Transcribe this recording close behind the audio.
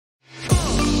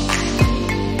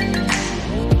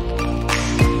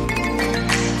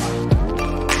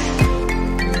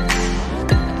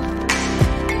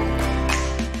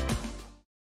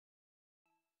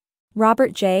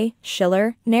Robert J.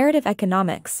 Shiller, Narrative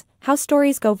Economics, How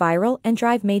Stories Go Viral and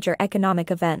Drive Major Economic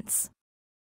Events.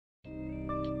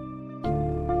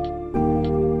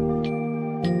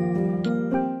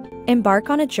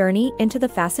 Embark on a journey into the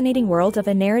fascinating world of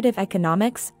narrative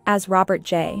economics, as Robert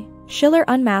J. Shiller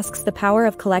unmasks the power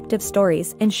of collective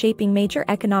stories in shaping major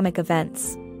economic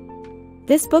events.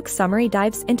 This book's summary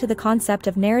dives into the concept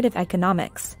of narrative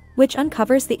economics, which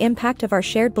uncovers the impact of our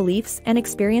shared beliefs and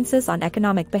experiences on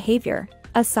economic behavior,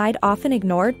 a side often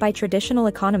ignored by traditional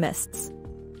economists.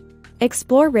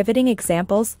 Explore riveting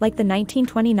examples like the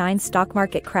 1929 stock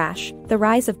market crash, the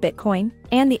rise of Bitcoin,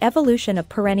 and the evolution of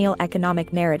perennial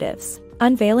economic narratives,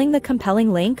 unveiling the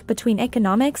compelling link between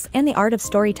economics and the art of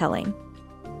storytelling.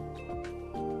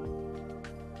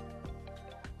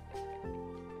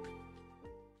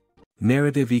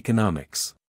 Narrative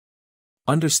economics.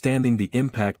 Understanding the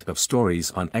impact of stories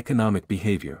on economic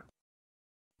behavior.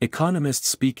 Economists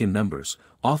speak in numbers,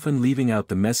 often leaving out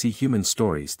the messy human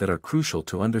stories that are crucial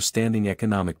to understanding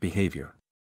economic behavior.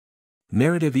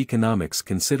 Narrative economics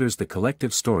considers the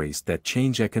collective stories that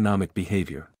change economic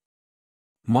behavior.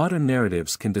 Modern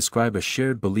narratives can describe a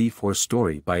shared belief or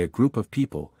story by a group of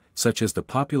people, such as the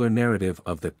popular narrative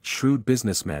of the shrewd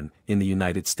businessman in the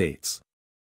United States.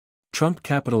 Trump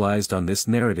capitalized on this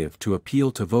narrative to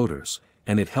appeal to voters,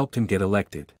 and it helped him get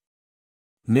elected.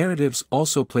 Narratives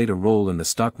also played a role in the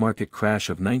stock market crash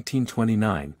of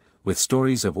 1929, with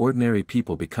stories of ordinary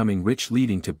people becoming rich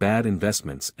leading to bad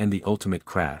investments and the ultimate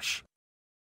crash.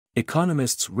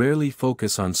 Economists rarely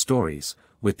focus on stories,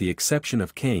 with the exception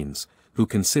of Keynes, who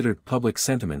considered public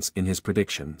sentiments in his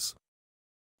predictions.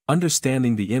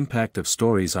 Understanding the impact of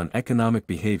stories on economic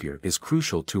behavior is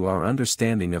crucial to our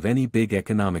understanding of any big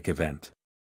economic event.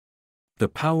 The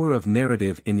power of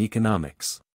narrative in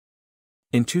economics.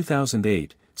 In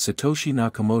 2008, Satoshi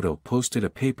Nakamoto posted a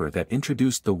paper that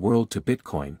introduced the world to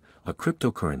Bitcoin, a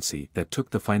cryptocurrency that took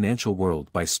the financial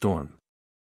world by storm.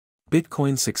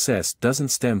 Bitcoin's success doesn't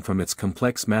stem from its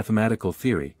complex mathematical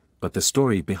theory, but the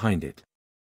story behind it.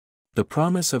 The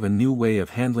promise of a new way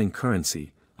of handling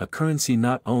currency, a currency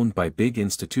not owned by big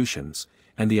institutions,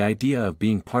 and the idea of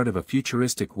being part of a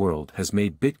futuristic world has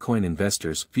made Bitcoin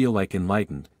investors feel like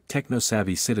enlightened,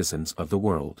 techno-savvy citizens of the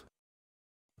world.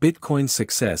 Bitcoin's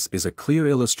success is a clear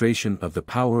illustration of the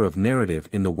power of narrative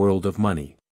in the world of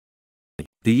money.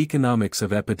 The economics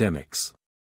of epidemics.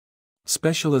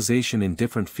 Specialization in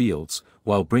different fields,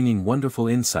 while bringing wonderful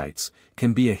insights,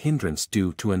 can be a hindrance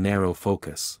due to a narrow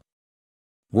focus.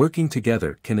 Working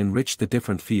together can enrich the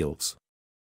different fields.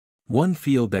 One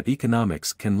field that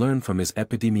economics can learn from is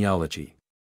epidemiology.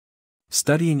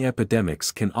 Studying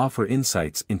epidemics can offer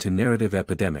insights into narrative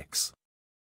epidemics.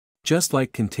 Just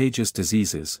like contagious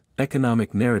diseases,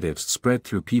 economic narratives spread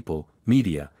through people,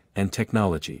 media, and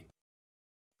technology.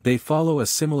 They follow a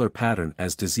similar pattern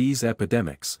as disease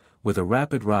epidemics, with a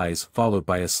rapid rise followed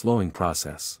by a slowing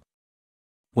process.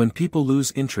 When people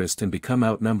lose interest and become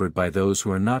outnumbered by those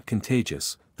who are not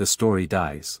contagious, the story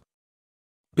dies.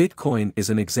 Bitcoin is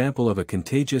an example of a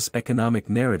contagious economic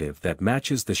narrative that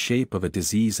matches the shape of a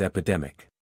disease epidemic.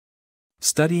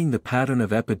 Studying the pattern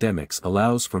of epidemics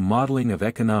allows for modeling of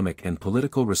economic and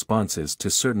political responses to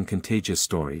certain contagious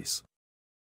stories.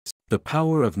 The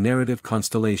power of narrative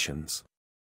constellations.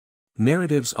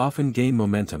 Narratives often gain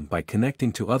momentum by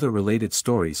connecting to other related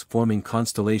stories, forming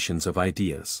constellations of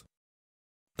ideas.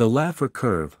 The Laffer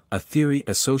curve, a theory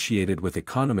associated with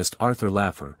economist Arthur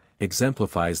Laffer,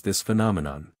 exemplifies this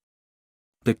phenomenon.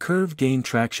 The curve gained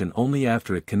traction only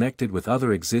after it connected with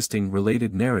other existing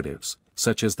related narratives,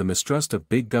 such as the mistrust of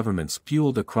big governments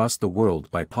fueled across the world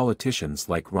by politicians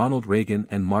like Ronald Reagan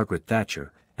and Margaret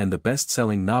Thatcher, and the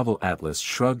best-selling novel Atlas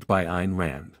Shrugged by Ayn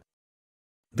Rand.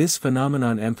 This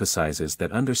phenomenon emphasizes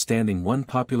that understanding one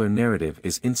popular narrative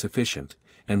is insufficient,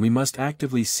 and we must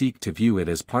actively seek to view it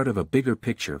as part of a bigger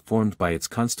picture formed by its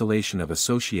constellation of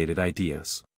associated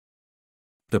ideas.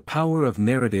 The power of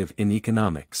narrative in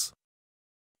economics.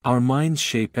 Our minds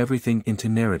shape everything into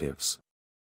narratives.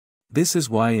 This is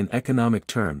why in economic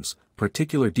terms,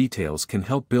 particular details can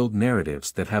help build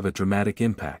narratives that have a dramatic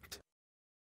impact.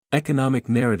 Economic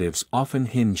narratives often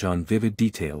hinge on vivid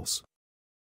details.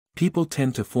 People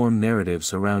tend to form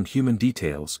narratives around human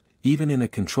details, even in a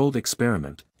controlled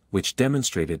experiment, which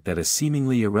demonstrated that a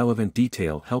seemingly irrelevant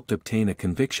detail helped obtain a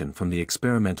conviction from the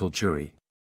experimental jury.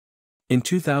 In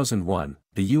 2001,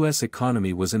 the U.S.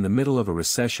 economy was in the middle of a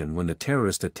recession when the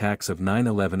terrorist attacks of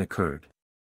 9/11 occurred.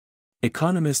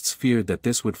 Economists feared that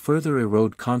this would further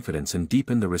erode confidence and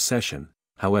deepen the recession.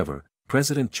 However,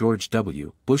 President George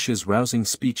W. Bush's rousing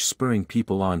speech spurring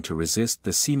people on to resist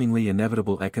the seemingly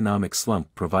inevitable economic slump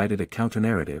provided a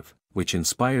counternarrative. which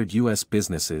inspired U.S.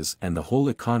 businesses and the whole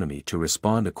economy to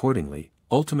respond accordingly,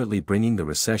 ultimately bringing the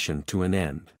recession to an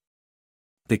end.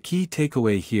 The key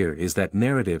takeaway here is that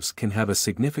narratives can have a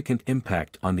significant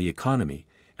impact on the economy,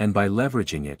 and by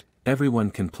leveraging it,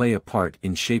 everyone can play a part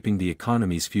in shaping the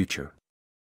economy's future.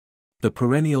 The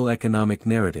perennial economic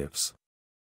narratives.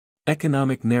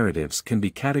 Economic narratives can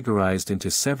be categorized into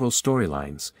several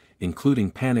storylines, including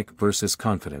panic versus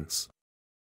confidence.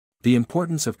 The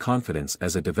importance of confidence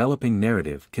as a developing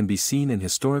narrative can be seen in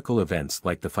historical events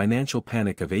like the financial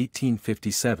panic of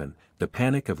 1857, the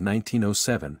panic of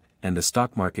 1907, and the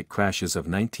stock market crashes of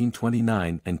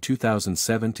 1929 and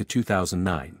 2007 to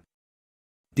 2009.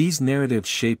 These narratives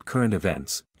shape current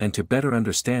events, and to better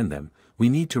understand them, we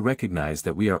need to recognize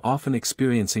that we are often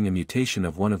experiencing a mutation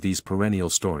of one of these perennial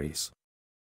stories.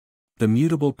 The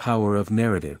mutable power of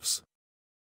narratives.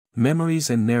 Memories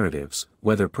and narratives,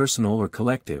 whether personal or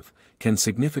collective, can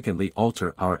significantly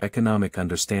alter our economic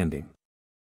understanding.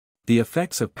 The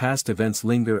effects of past events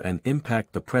linger and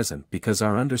impact the present because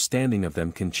our understanding of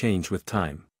them can change with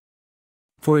time.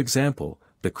 For example,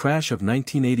 the crash of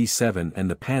 1987 and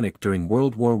the panic during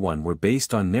World War I were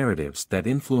based on narratives that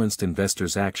influenced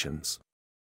investors' actions.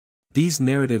 These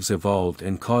narratives evolved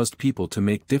and caused people to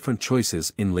make different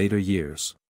choices in later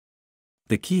years.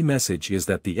 The key message is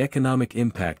that the economic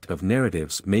impact of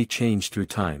narratives may change through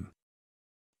time.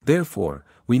 Therefore,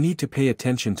 we need to pay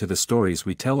attention to the stories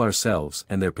we tell ourselves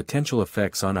and their potential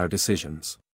effects on our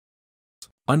decisions.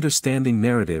 Understanding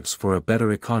narratives for a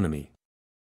better economy.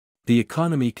 The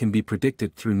economy can be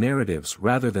predicted through narratives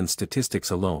rather than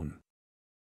statistics alone.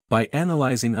 By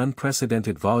analyzing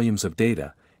unprecedented volumes of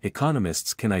data,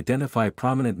 economists can identify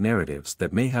prominent narratives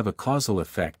that may have a causal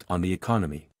effect on the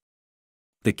economy.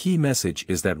 The key message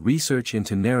is that research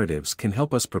into narratives can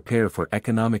help us prepare for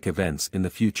economic events in the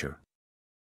future.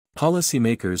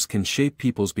 Policymakers can shape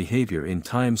people's behavior in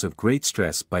times of great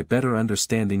stress by better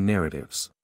understanding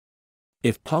narratives.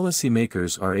 If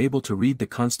policymakers are able to read the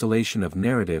constellation of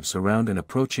narratives around an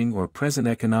approaching or present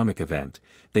economic event,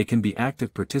 they can be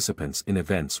active participants in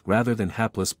events rather than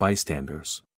hapless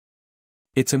bystanders.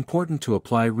 It's important to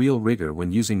apply real rigor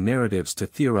when using narratives to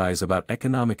theorize about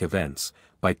economic events,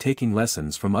 by taking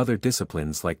lessons from other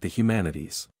disciplines like the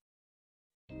humanities.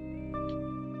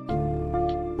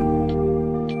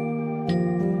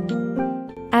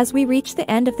 As we reach the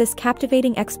end of this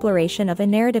captivating exploration of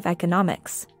narrative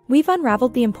economics, we've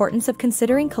unraveled the importance of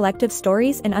considering collective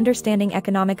stories in understanding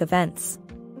economic events.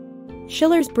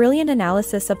 Shiller's brilliant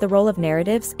analysis of the role of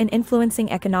narratives in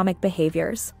influencing economic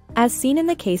behaviors, as seen in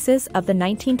the cases of the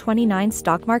 1929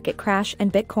 stock market crash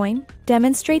and Bitcoin,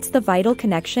 demonstrates the vital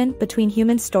connection between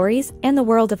human stories and the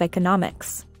world of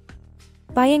economics.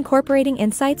 By incorporating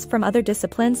insights from other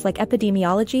disciplines like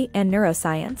epidemiology and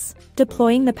neuroscience,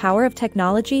 deploying the power of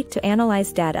technology to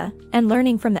analyze data, and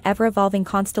learning from the ever-evolving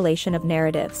constellation of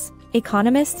narratives,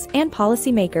 economists and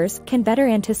policymakers can better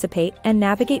anticipate and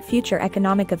navigate future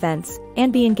economic events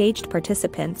and be engaged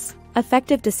participants,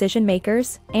 effective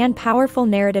decision-makers, and powerful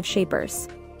narrative shapers.